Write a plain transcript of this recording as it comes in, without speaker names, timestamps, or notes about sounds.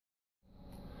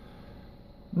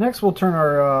Next, we'll turn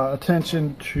our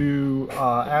attention to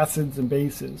acids and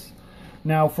bases.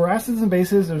 Now, for acids and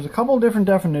bases, there's a couple of different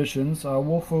definitions.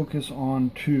 We'll focus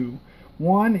on two.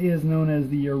 One is known as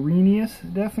the Arrhenius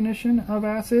definition of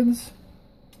acids.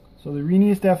 So the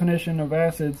Arrhenius definition of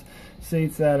acids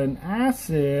states that an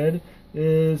acid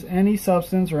is any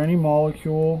substance or any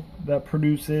molecule that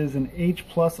produces an H+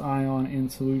 ion in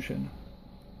solution.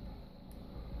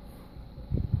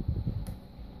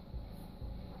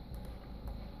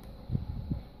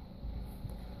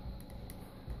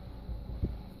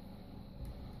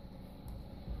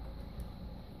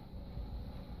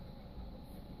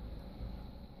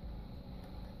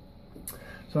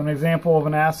 So an example of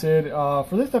an acid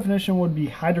for this definition would be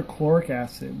hydrochloric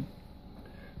acid.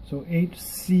 So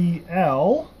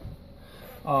HCl,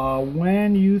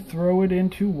 when you throw it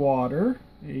into water,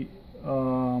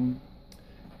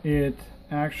 it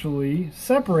actually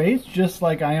separates just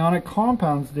like ionic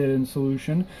compounds did in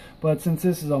solution, but since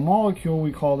this is a molecule,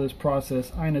 we call this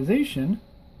process ionization.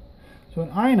 So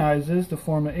it ionizes to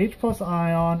form the H+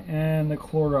 ion and the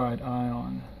chloride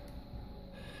ion.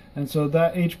 And so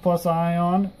that H+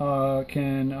 ion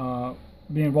can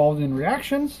be involved in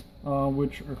reactions,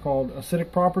 which are called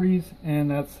acidic properties,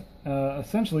 and that's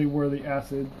essentially where the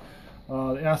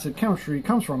acid chemistry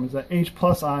comes from, is that H+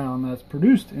 ion that's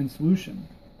produced in solution.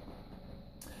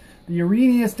 The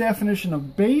Arrhenius definition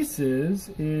of bases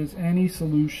is any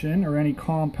solution or any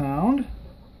compound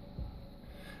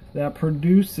that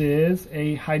produces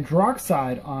a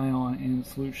hydroxide ion in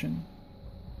solution.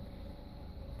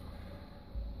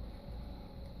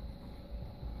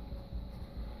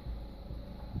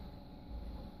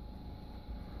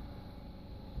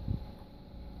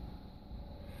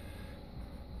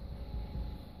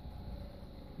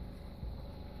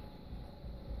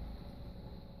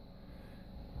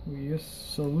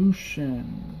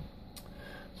 Solution.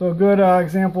 So a good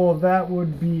example of that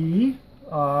would be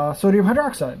sodium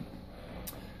hydroxide.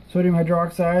 Sodium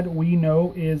hydroxide, we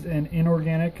know, is an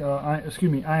inorganic,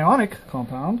 ionic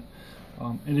compound.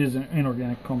 It is an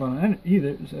inorganic compound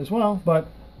either as well, but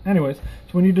anyways,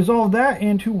 so when you dissolve that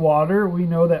into water, we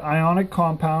know that ionic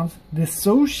compounds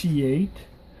dissociate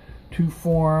to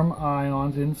form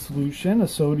ions in solution. The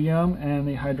sodium and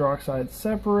the hydroxide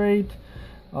separate.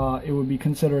 It would be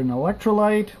considered an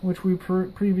electrolyte, which we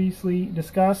previously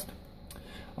discussed.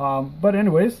 But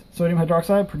anyways, sodium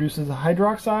hydroxide produces a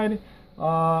hydroxide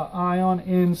ion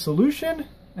in solution,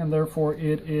 and therefore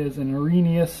it is an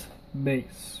Arrhenius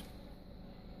base.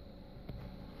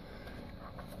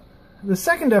 The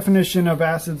second definition of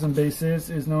acids and bases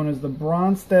is known as the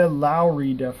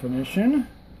Bronsted-Lowry definition.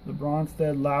 The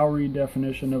Bronsted-Lowry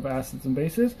definition of acids and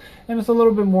bases, and it's a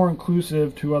little bit more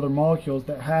inclusive to other molecules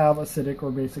that have acidic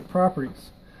or basic properties.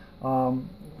 For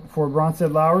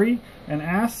Bronsted-Lowry, an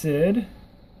acid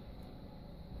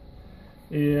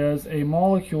is a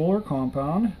molecule or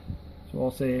compound, so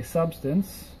I'll say a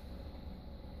substance,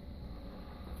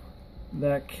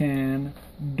 that can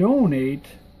donate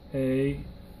a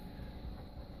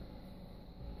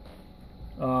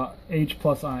H+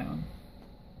 ion.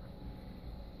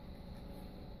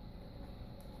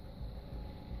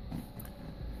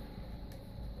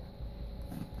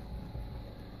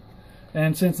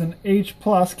 And since an H+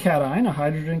 cation, a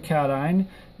hydrogen cation,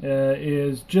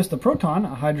 is just a proton,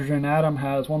 a hydrogen atom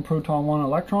has one proton, one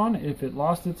electron. If it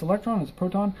lost its electron, it's a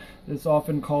proton. It's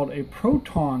often called a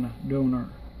proton donor,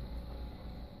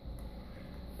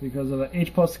 because of the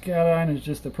H+ cation is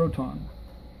just a proton.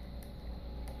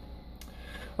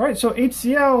 All right, so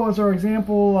HCl was our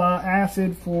example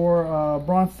acid for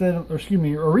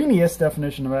Arrhenius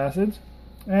definition of acids.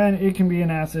 And it can be an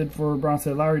acid for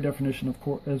Bronsted-Lowry definition, of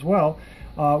course, as well.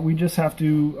 We just have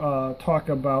to talk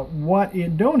about what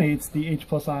it donates the H+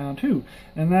 ion to.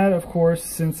 And that, of course,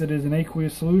 since it is an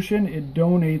aqueous solution, it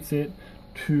donates it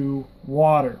to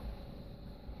water.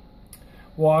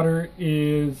 Water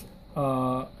is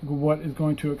what is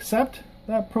going to accept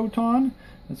that proton.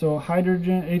 And so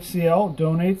hydrogen, HCl,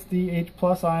 donates the H+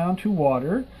 ion to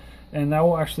water. And that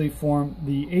will actually form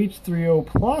the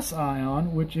H3O+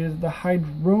 ion, which is the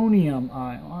hydronium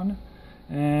ion,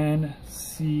 and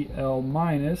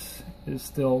Cl- is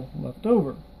still left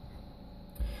over.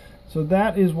 So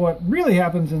that is what really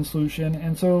happens in solution.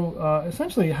 And so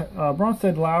essentially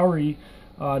Bronsted-Lowry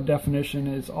definition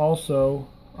is also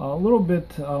a little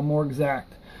bit more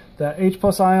exact. That H+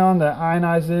 ion that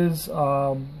ionizes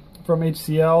from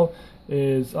HCl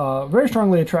is very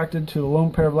strongly attracted to the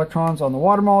lone pair of electrons on the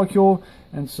water molecule,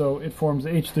 and so it forms the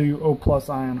H3O+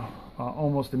 ion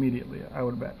almost immediately, I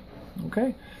would bet.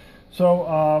 Okay, so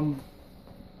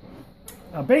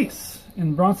a base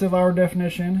in Bronsted-Lowry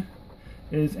definition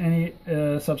is any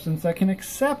substance that can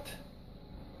accept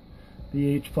the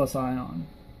H plus ion.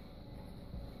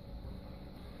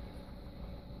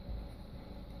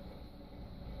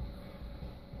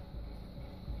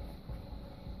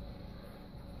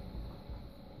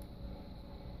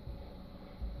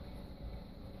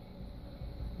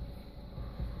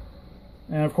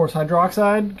 And of course,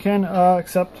 hydroxide can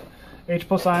accept H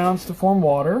plus ions to form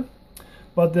water.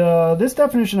 But this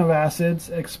definition of acids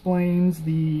explains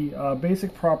the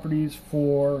basic properties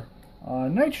for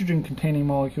nitrogen-containing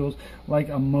molecules like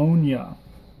ammonia.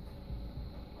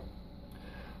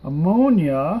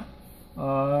 Ammonia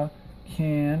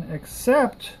can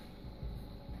accept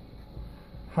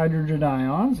hydrogen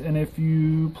ions, and if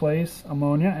you place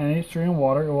ammonia, NH3, in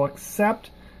water, it will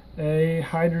accept a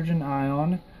hydrogen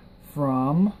ion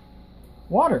from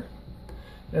water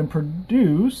and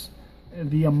produce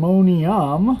the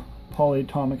ammonium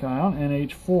polyatomic ion,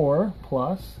 NH4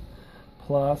 plus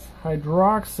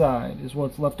hydroxide is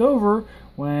what's left over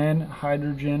when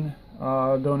hydrogen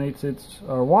water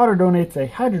donates a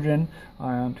hydrogen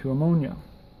ion to ammonia.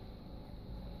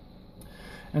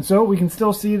 And so we can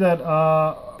still see that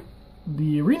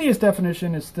the Arrhenius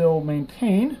definition is still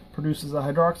maintained, produces a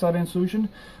hydroxide in solution,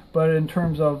 but in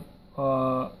terms of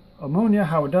ammonia,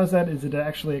 how it does that is it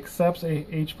actually accepts a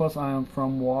H plus ion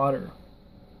from water.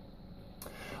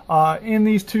 In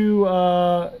these two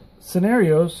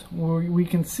scenarios, we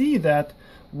can see that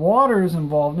water is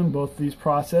involved in both these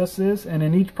processes, and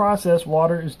in each process,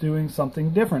 water is doing something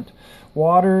different.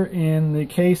 Water, in the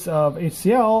case of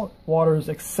HCl, water is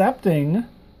accepting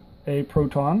a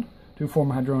proton to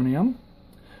form hydronium,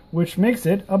 which makes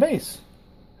it a base.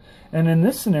 And in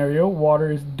this scenario,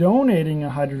 water is donating a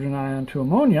hydrogen ion to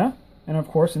ammonia, and of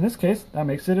course, in this case, that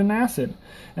makes it an acid.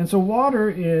 And so water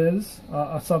is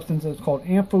a substance that's called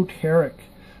amphoteric,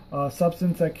 a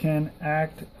substance that can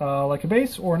act like a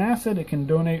base or an acid. It can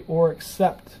donate or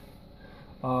accept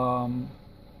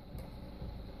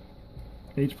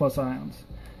H plus ions.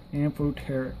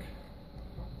 Amphoteric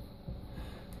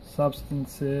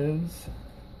substances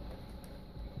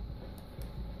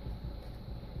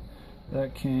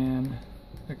that can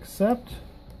accept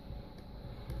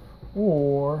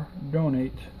or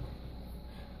donate,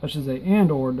 I should say and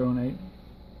or donate,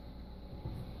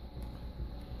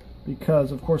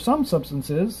 because of course some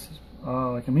substances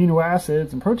like amino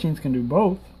acids and proteins can do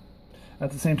both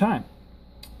at the same time,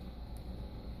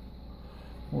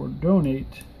 or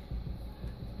donate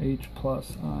H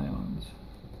plus ions.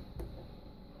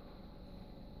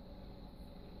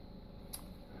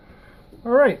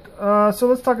 All right, so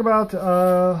let's talk about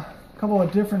a couple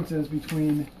of differences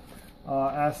between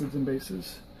acids and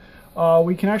bases.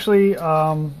 We can actually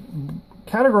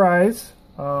categorize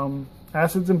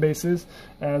acids and bases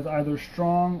as either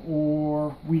strong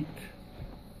or weak.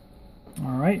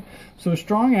 All right, so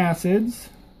strong acids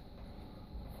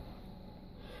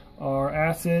are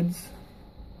acids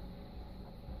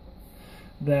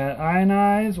that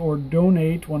ionize or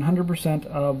donate 100%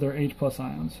 of their H plus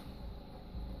ions.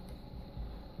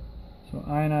 So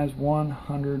ionize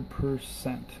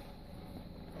 100%.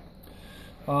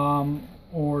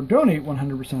 Or donate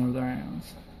 100% of their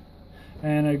ions.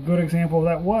 And a good example of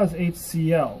that was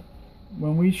HCl.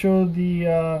 When we showed the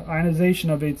ionization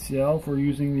of HCl, if we're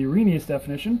using the Arrhenius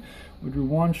definition, we drew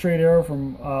one straight arrow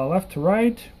from left to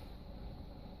right,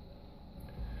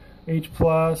 H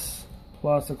plus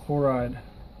a chloride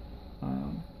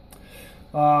ion.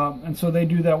 And so they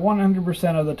do that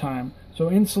 100% of the time. So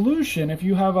in solution, if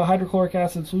you have a hydrochloric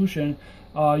acid solution,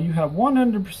 you have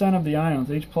 100% of the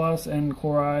ions, H plus and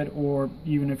chloride, or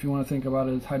even if you want to think about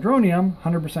it as hydronium,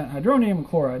 100% hydronium and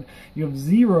chloride, you have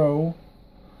 0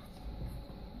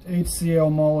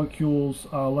 HCl molecules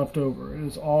left over. It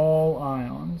is all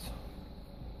ions.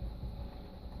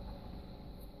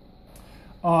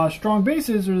 Strong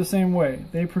bases are the same way.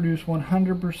 They produce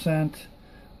 100%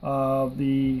 of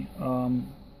the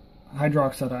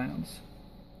hydroxide ions.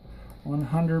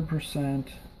 100%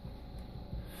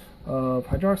 of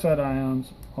hydroxide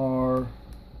ions are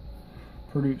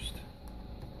produced.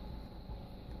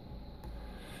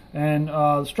 And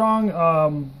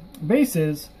strong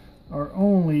bases are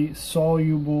only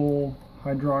soluble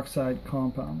hydroxide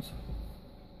compounds.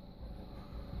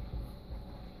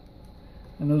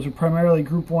 And those are primarily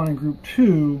group 1 and group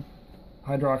 2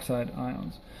 hydroxide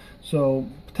ions. So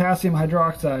potassium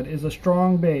hydroxide is a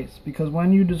strong base because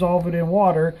when you dissolve it in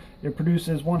water, it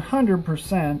produces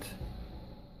 100%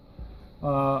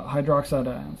 hydroxide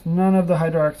ions. None of the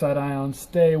hydroxide ions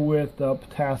stay with the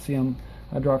potassium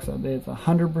hydroxide. It's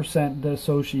 100%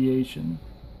 dissociation.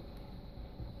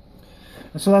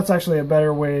 And so that's actually a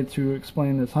better way to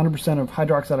explain this. 100% of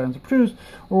hydroxide ions are produced,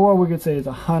 or what we could say is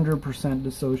 100%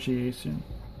 dissociation.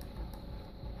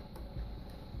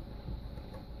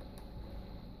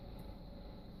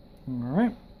 All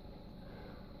right.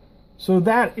 So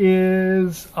that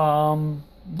is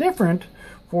different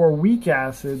for weak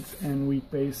acids and weak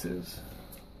bases.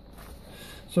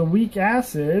 So weak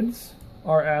acids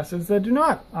are acids that do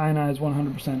not ionize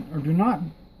 100% or do not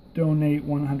donate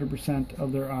 100%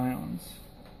 of their ions.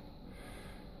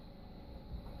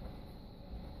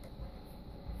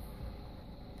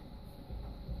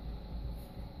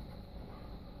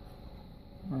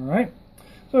 All right.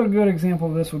 So a good example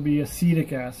of this would be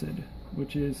acetic acid,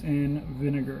 which is in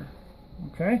vinegar.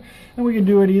 Okay, and we can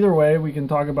do it either way. We can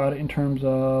talk about it in terms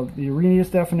of the Arrhenius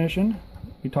definition.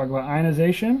 We talk about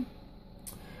ionization.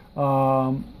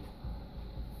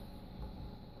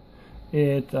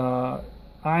 It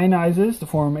ionizes to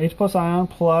form H+ ion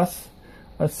plus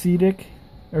acetic,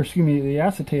 or excuse me, the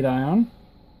acetate ion.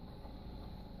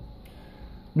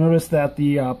 Notice that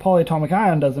the polyatomic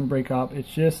ion doesn't break up.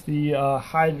 It's just the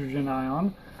hydrogen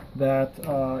ion that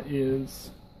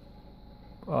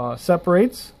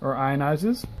separates or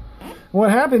ionizes. What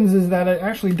happens is that it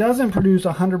actually doesn't produce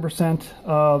 100%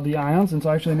 of the ions, and so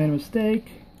I actually made a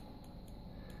mistake.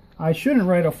 I shouldn't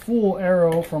write a full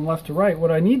arrow from left to right.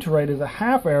 What I need to write is a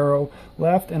half arrow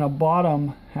left and a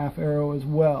bottom half arrow as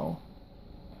well.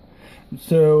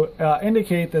 So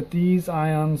indicate that these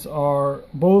ions are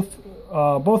both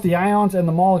the ions and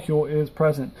the molecule is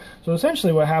present. So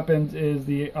essentially what happens is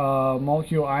the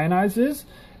molecule ionizes,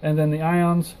 and then the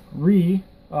ions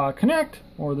connect,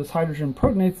 or this hydrogen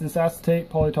protonates this acetate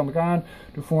polyatomic ion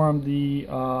to form the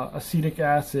acetic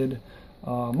acid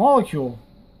molecule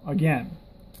again.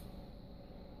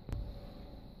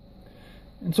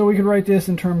 And so we could write this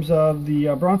in terms of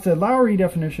the Bronsted-Lowry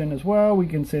definition as well. We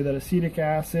can say that acetic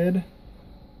acid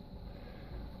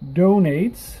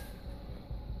donates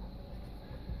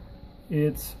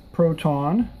its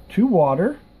proton to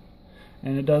water,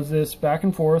 and it does this back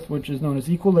and forth, which is known as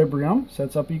equilibrium,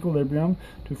 sets up equilibrium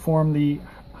to form the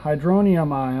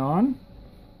hydronium ion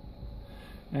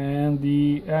and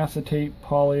the acetate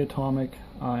polyatomic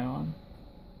ion.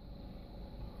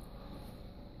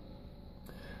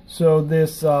 So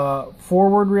this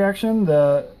forward reaction,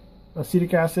 the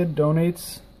acetic acid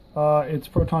donates its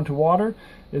proton to water,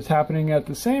 is happening at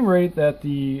the same rate that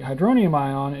the hydronium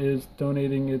ion is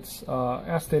donating its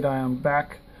acetate ion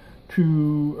back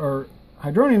to, or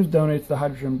hydronium donates the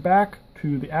hydrogen back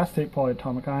to the acetate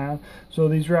polyatomic ion. So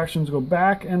these reactions go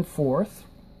back and forth,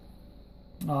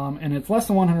 and it's less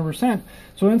than 100%.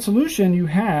 So in solution you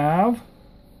have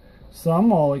some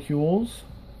molecules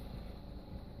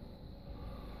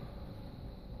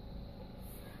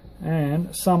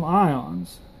and some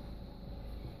ions.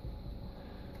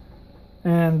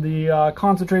 And the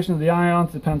concentration of the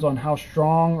ions depends on how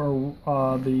strong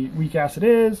or the weak acid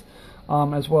is,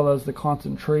 as well as the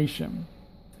concentration.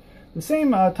 The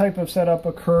same type of setup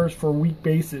occurs for weak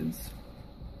bases.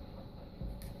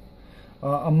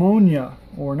 Ammonia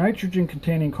or nitrogen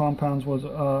containing compounds was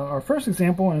our first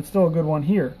example, and it's still a good one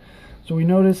here. So we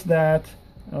notice that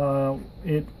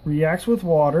it reacts with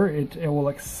water. It will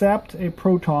accept a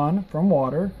proton from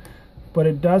water, but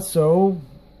it does so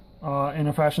in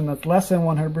a fashion that's less than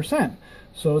 100%.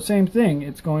 So same thing,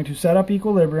 it's going to set up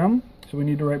equilibrium, so we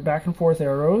need to write back and forth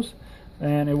arrows,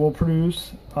 and it will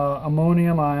produce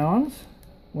ammonium ions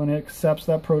when it accepts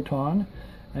that proton,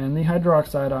 and the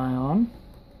hydroxide ion.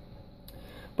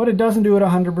 But it doesn't do it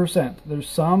 100%. There's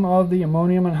some of the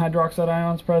ammonium and hydroxide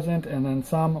ions present, and then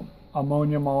some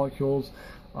ammonia molecules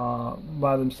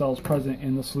by themselves present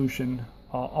in the solution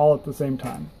all at the same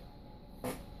time.